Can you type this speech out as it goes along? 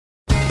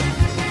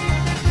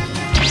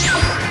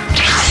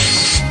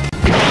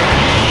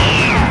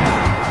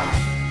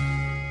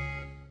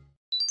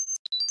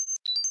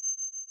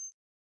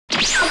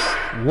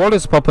What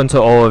is poppin'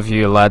 to all of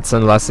you lads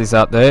and lassies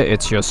out there?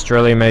 It's your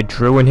Australia-made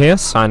Druin here,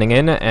 signing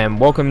in, and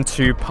welcome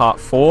to part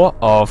 4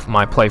 of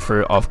my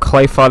playthrough of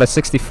Clay Fighter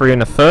 63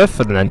 and a third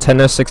for the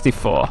Nintendo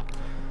 64.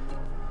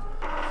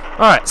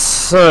 Alright,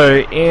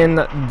 so in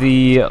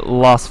the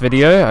last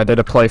video I did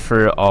a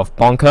playthrough of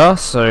Bonker,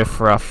 so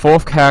for our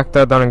fourth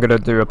character that I'm going to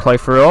do a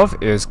playthrough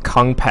of is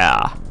Kung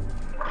Pow.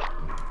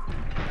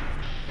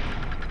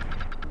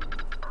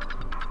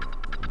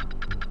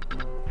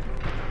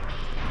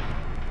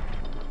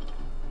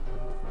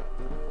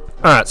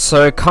 Alright,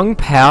 so Kung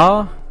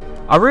Pow,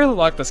 I really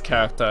like this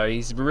character,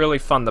 he's really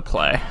fun to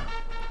play.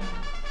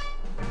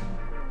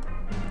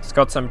 He's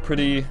got some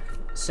pretty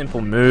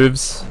simple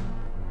moves.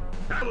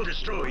 I will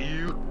destroy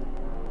you.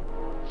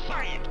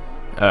 Fight.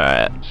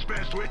 Alright.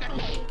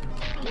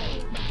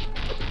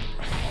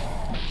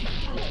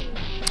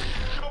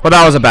 Well,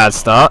 that was a bad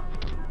start.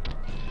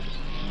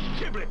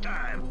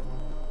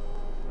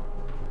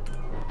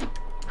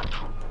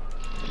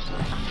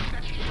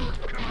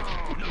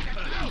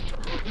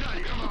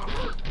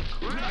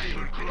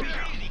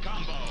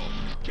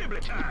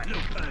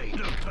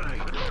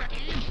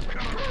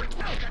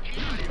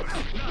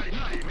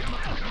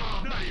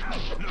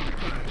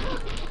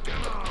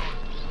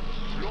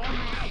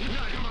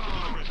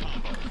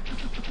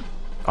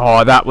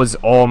 Oh, that was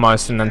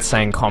almost an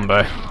insane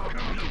combo.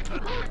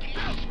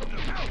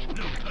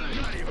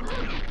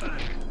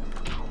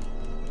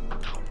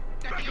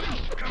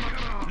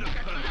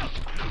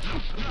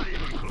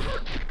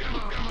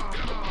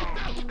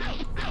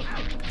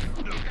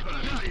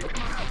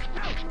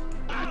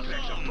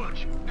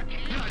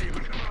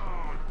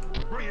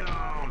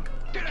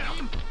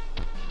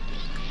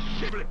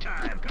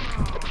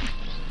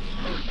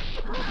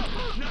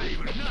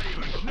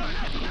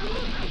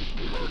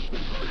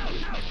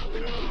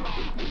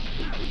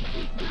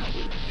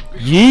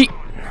 Yeet!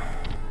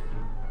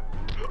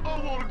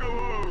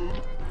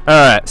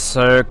 Alright,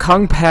 so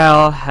Kung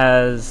Pow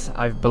has,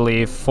 I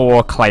believe,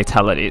 4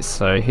 claytalities,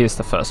 so here's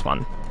the first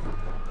one.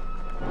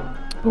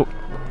 Ooh.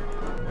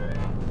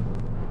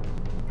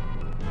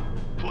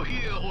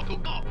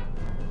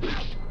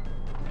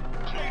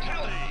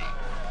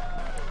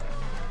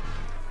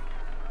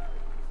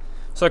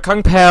 So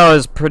Kung Pow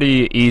is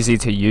pretty easy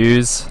to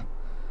use.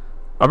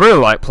 I really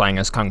like playing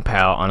as Kung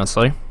Pow,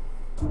 honestly.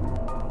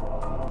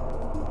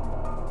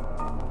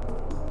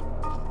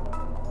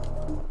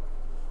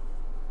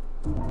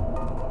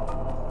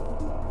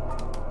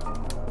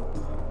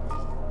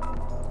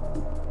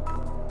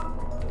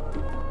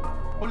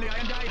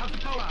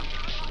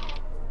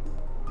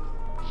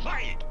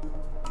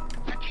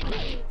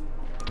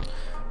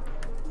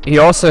 He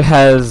also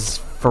has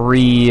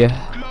three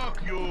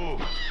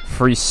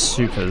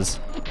supers.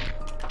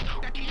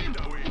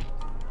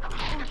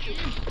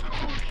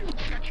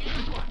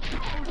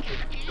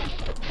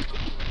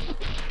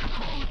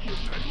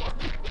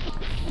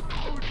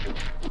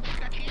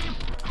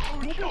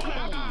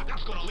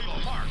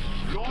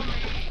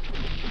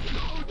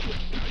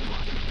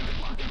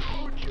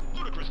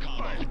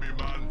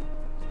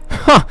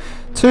 Huh,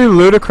 2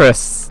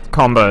 ludicrous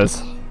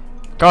combos.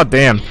 God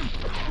damn.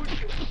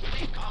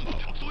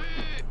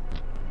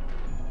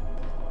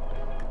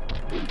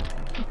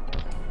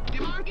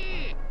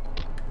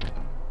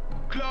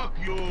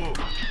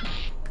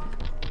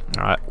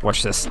 Alright,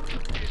 watch this.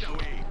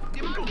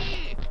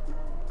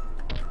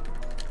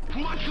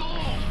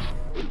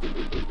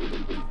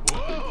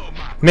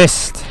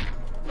 Missed.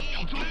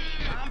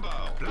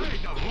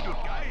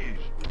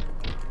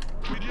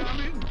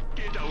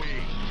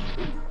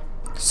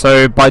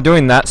 So by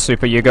doing that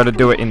super, you gotta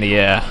do it in the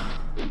air.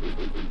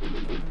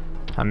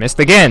 I missed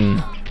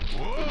again.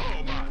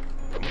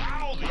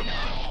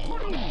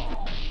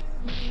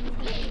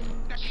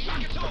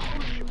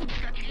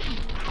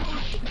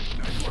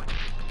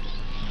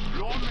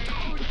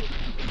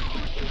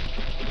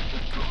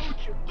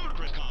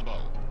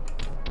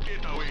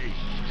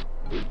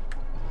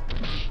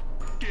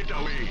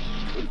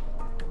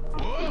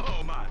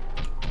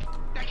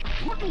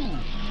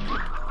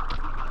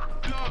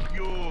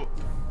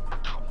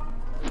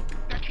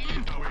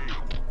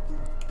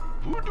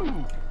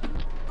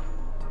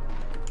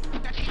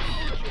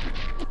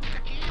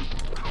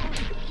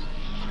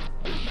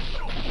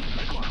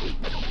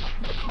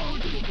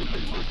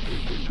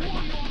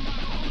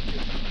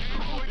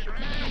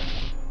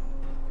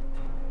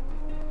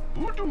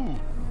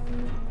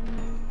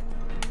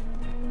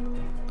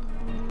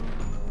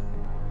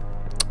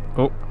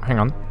 Oh, hang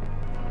on.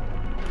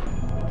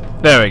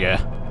 There we go.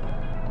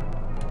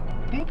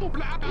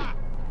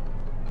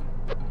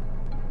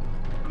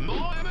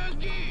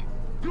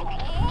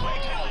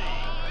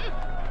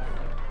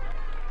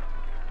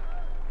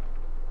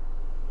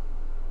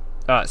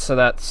 Alright, so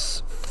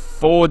that's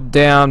forward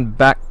down,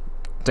 back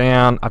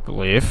down, I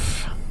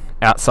believe.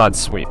 Outside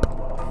sweep.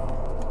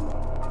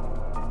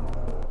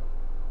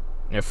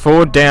 Yeah,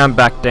 forward down,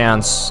 back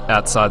down,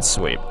 outside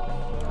sweep.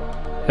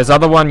 His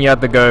other one, you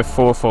had to go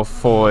 4 for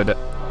forward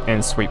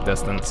and sweep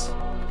distance.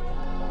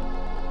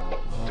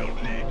 Don't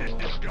need this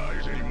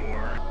disguise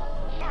anymore.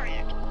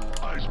 Fight!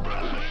 Ice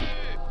blast!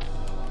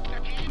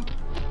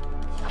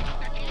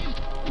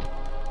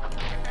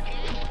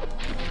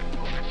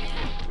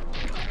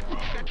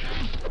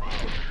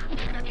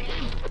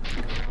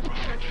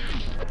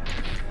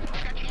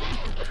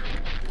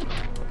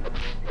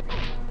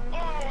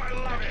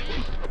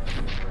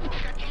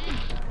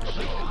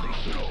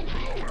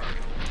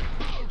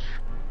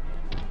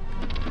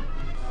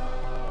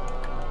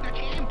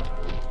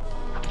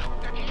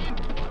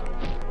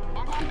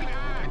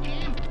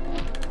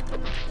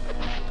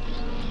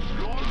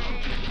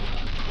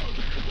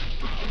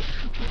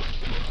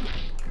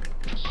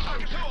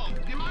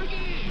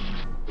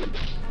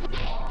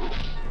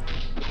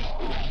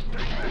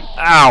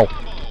 Ow!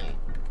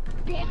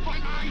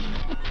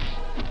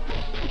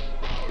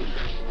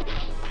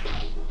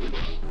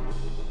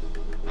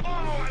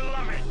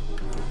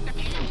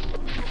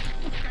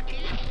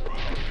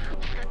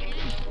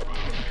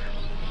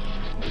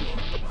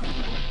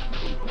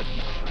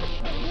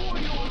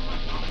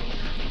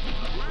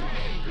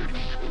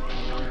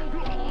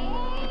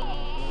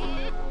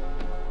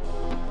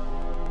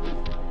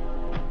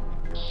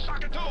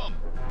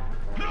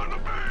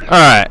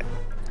 Alright.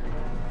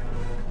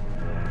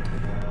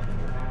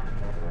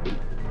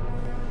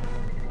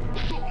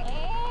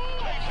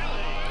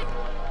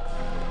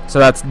 So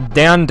that's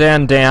down,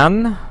 down,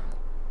 down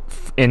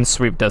in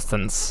sweep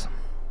distance.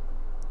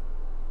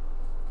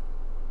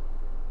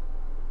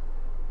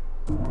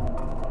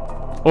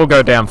 Or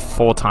go down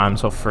 4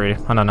 times or 3,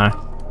 I don't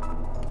know.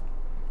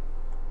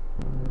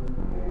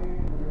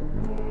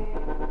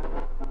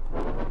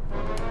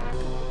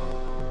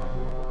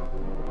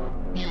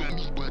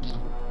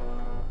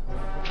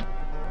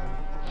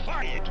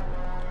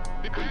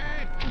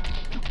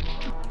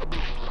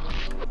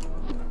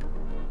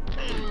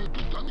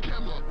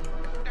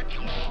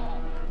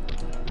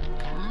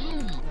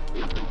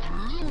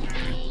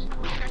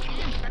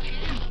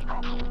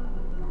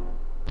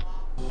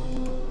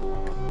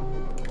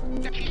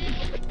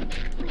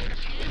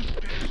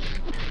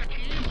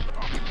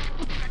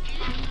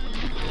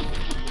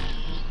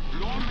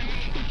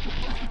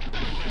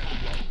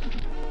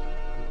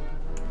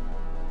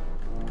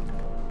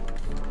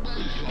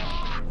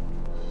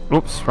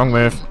 Oops, wrong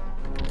move.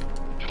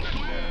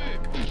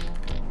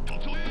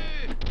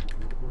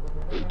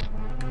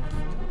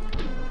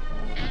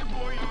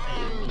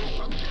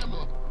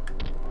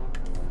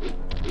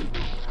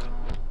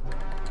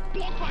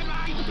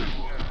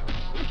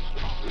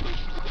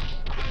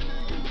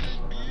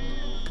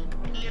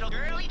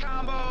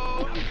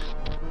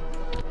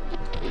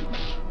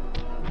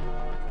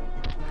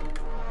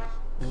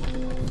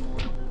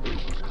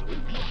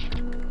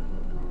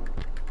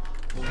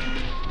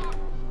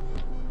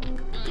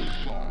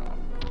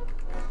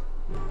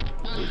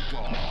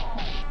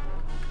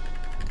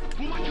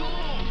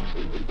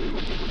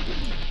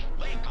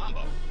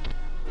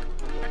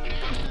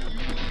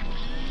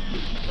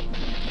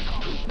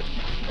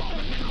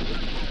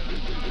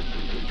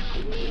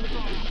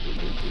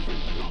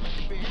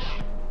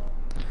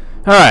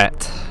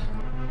 Alright.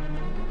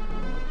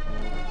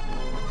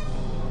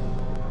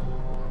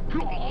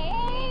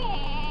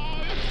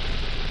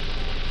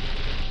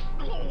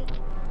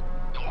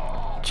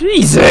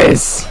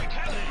 Jesus!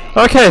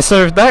 Okay,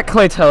 so with that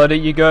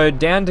claytality, you go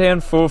down, down,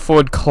 forward,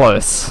 forward,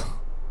 close.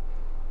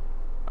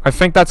 I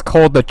think that's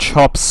called the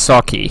chop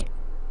socky.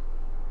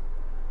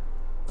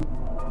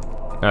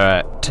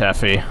 Alright,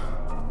 Taffy.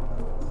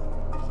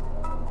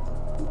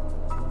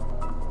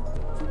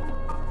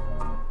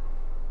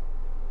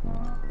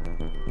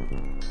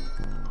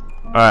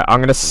 Alright,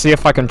 I'm gonna see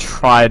if I can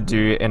try to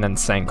do an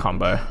insane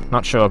combo.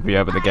 Not sure I'll be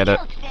able to get it.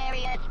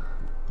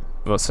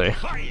 We'll see.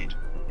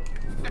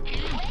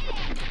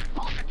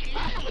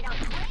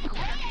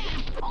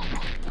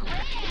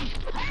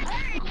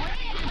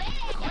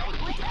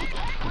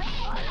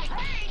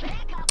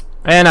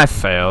 And I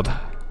failed.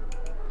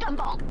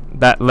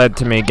 That led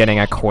to me getting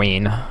a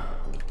queen.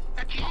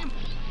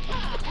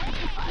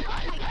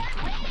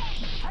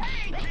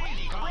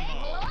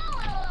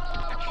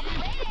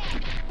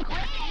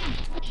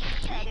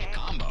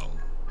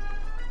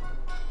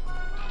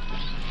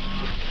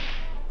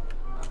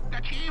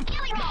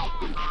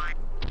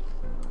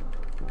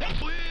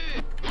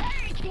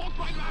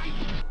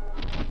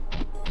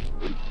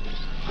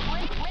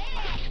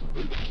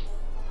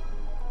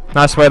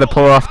 Nice way to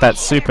pull off that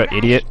super,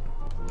 idiot.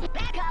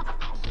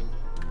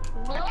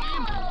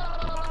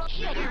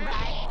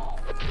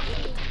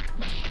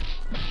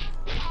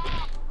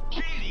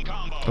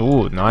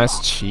 Ooh,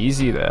 nice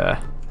cheesy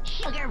there.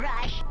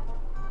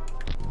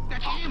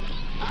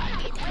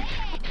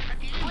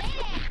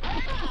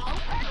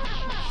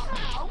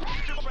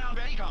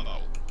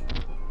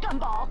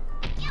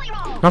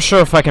 Not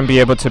sure if I can be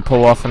able to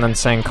pull off an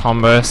insane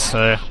combo,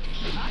 so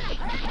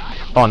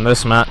on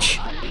this match.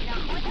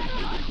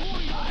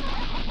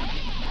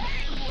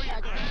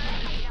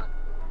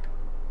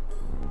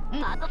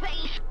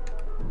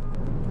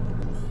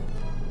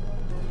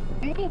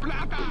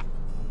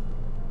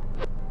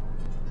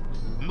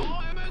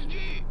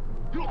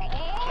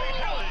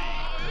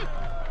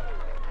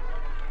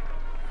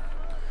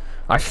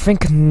 I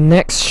think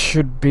next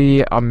should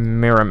be a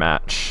mirror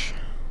match.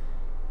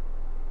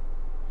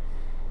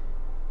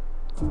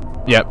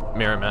 Yep,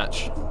 mirror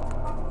match.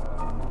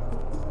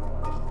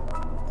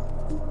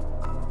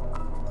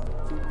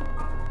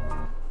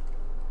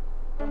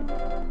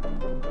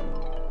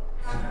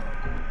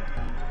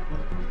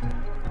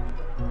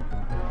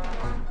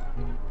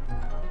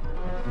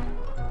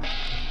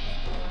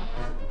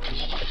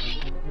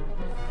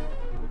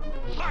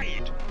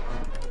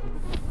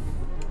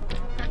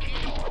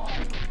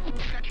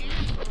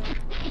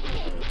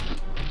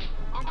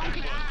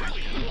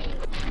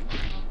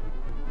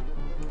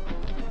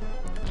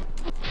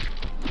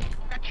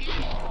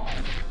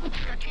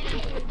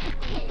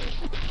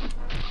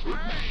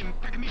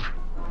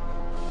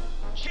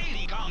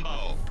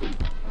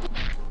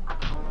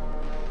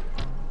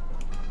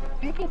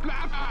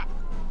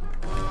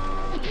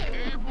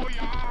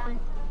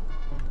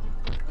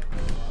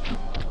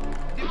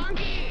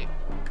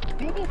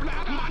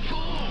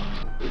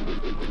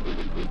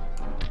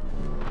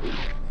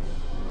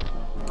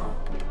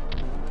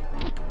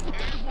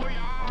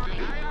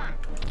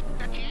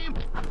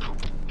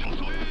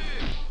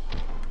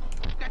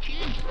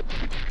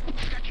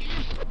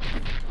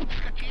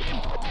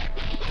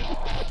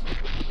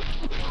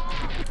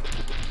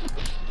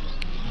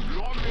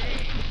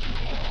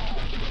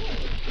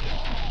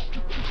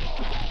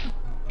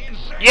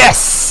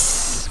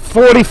 Yes!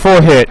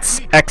 44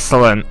 hits.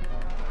 Excellent.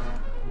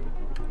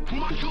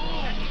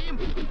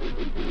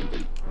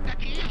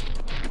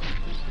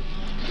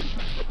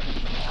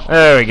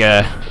 There we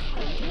go.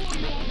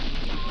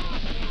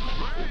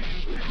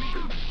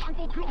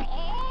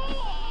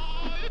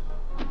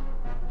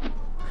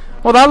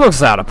 Well, that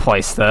looks out of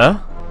place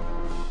there.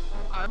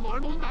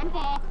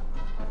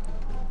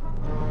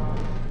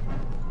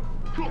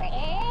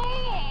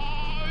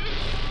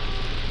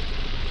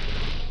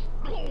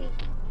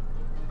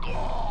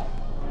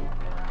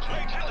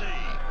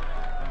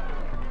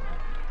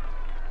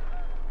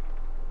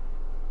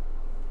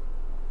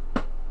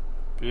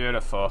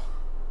 Beautiful.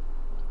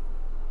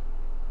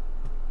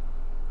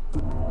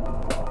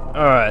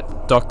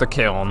 Alright, Dr.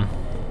 Kiln.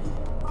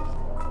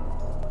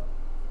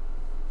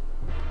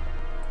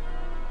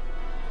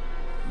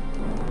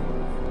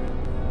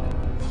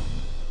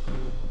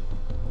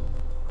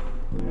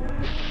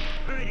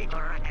 Ready to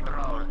rock and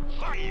roll.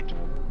 Fight!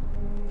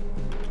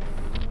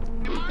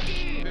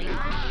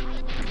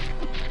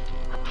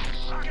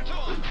 Suck it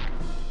on!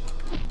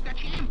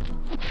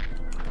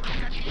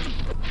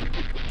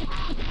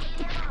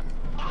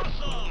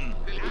 Awesome!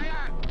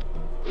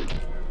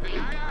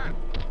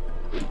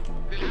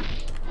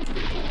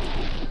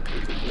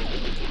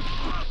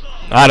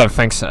 I don't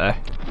think so.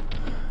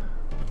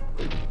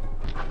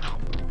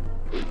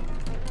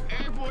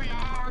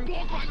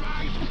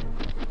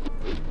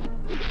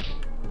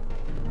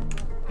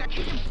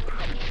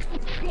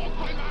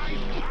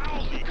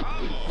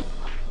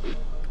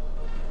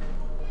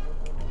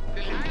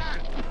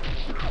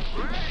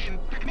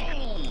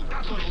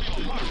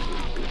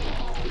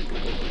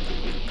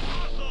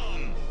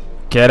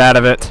 Get out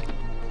of it.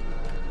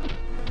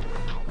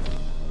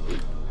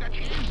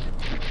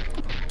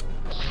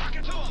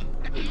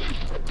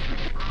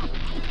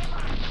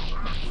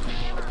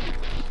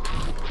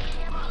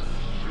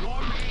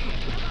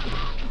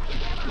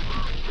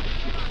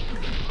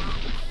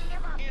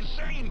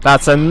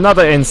 That's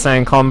another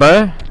insane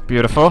combo.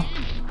 Beautiful.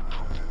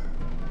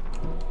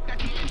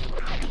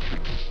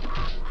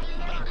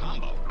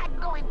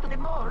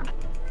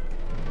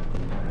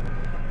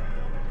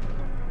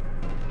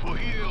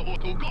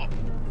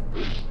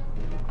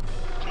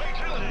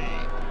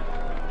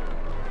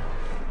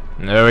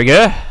 There we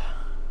go.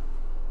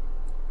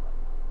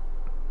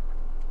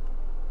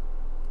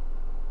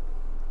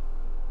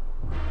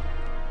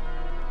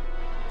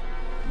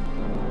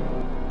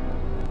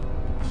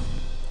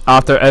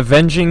 After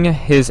avenging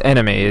his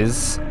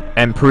enemies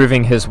and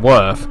proving his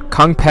worth,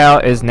 Kung Pow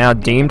is now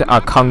deemed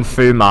a Kung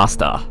Fu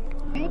master.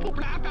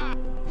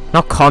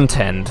 Not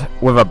content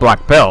with a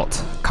black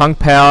belt, Kung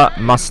Pow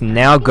must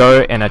now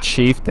go and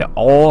achieve the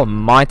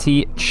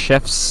almighty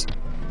chef's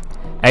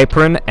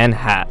apron and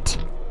hat.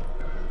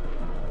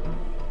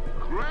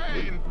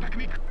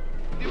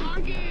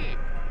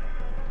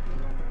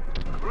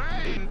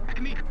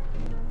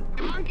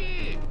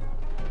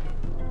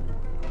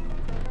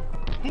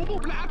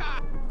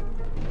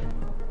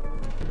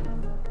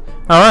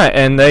 Alright,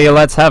 and there you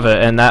let's have it,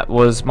 and that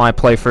was my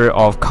playthrough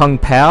of Kung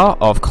Pow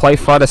of Clay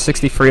Fighter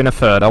 63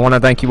 1/3. I want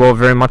to thank you all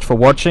very much for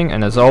watching,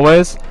 and as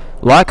always,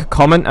 like,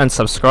 comment, and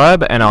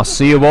subscribe, and I'll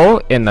see you all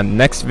in the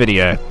next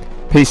video.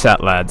 Peace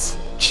out, lads.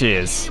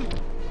 Cheers.